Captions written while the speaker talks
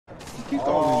keep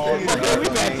calling me bitch. We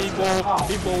got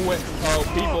people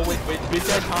with bitch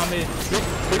that Thomas,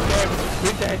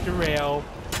 bitch that Jarrell,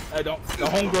 the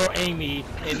homegirl Amy,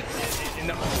 and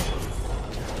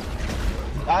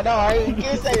I know, you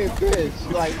can't say it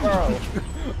bitch. Like, bro.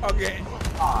 Okay.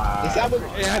 It had to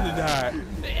die.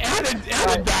 It had to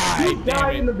die. You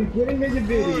died in the beginning of your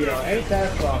video. Ain't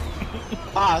that fuck?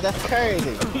 That's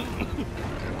crazy.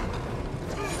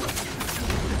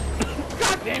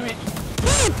 God damn it.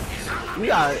 You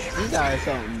got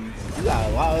something. You got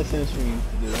a lot of sense for you to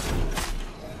do.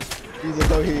 You just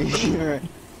go here.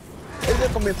 It's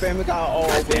just gonna be family car all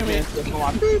damn it. Beep, beep,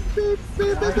 beep,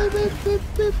 beep, beep, beep,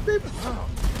 beep, beep.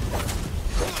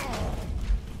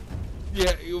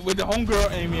 Yeah, with the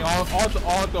homegirl Amy,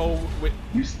 also with.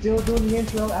 You still doing the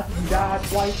intro after you died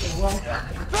twice as well?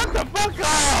 Shut the fuck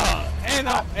up! And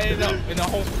the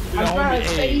homie I'm trying to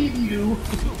Amy. save you.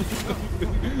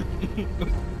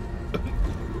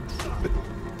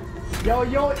 Yo,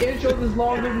 your intro is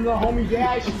longer than the homie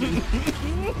Dashi.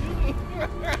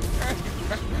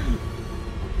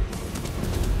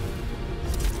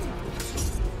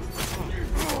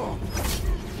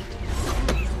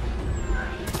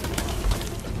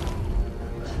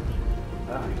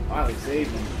 Finally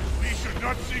saved him. We should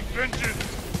not seek vengeance,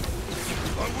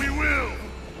 but we will.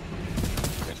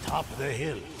 Atop the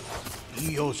hill,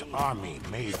 Io's army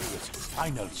made its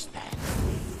final stand.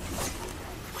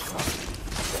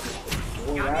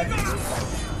 Io's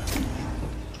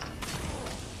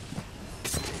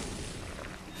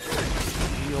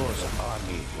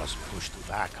army was pushed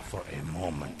back for a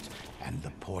moment, and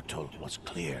the portal was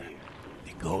clear.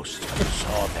 The ghost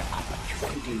saw the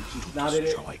opportunity to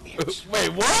destroy it.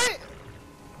 Wait, what?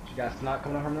 She got snot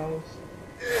coming out her nose?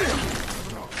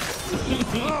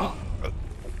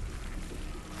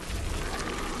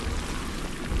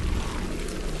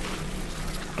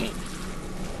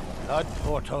 That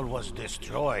portal was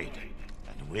destroyed,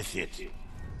 and with it,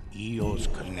 Io's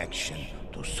connection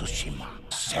to Tsushima.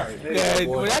 Yeah,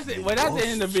 well, that's the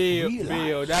end of the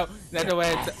video. That's the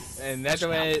way. That's the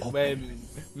way when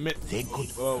Mission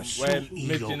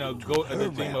go the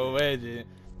team of legend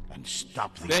and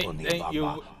stop the thank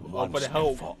you for the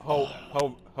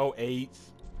whole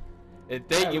AIDS. And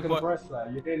thank you for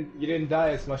you didn't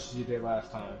die as much as you did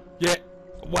last time. Yeah.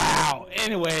 Wow.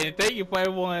 Anyway, thank you for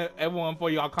everyone for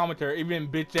your commentary. Even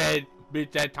bitch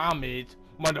that Thomas,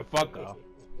 motherfucker.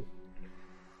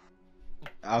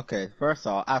 Okay, first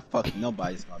of all, I fucked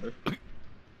nobody's mother.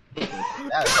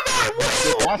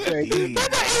 That's right.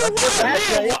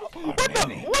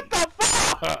 What the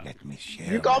fuck? Let me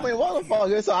share. You called me a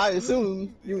motherfucker, so I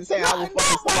assume you were saying I was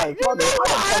fucking somebody's mother.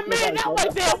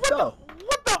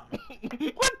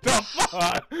 What the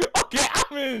fuck? Okay,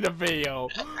 I'm in the video.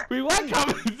 We want to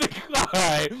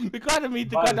subscribe. We got to meet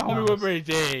the homie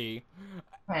ripperacej.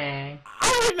 I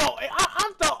don't know.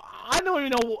 I don't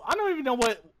even know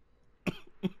what.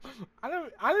 I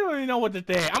don't even know what to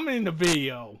say. I'm in the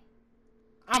video.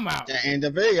 I'm out. And the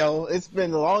video, it's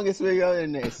been the longest video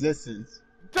in existence.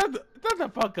 Shut the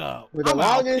fuck up. With the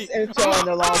longest intro and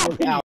the longest out.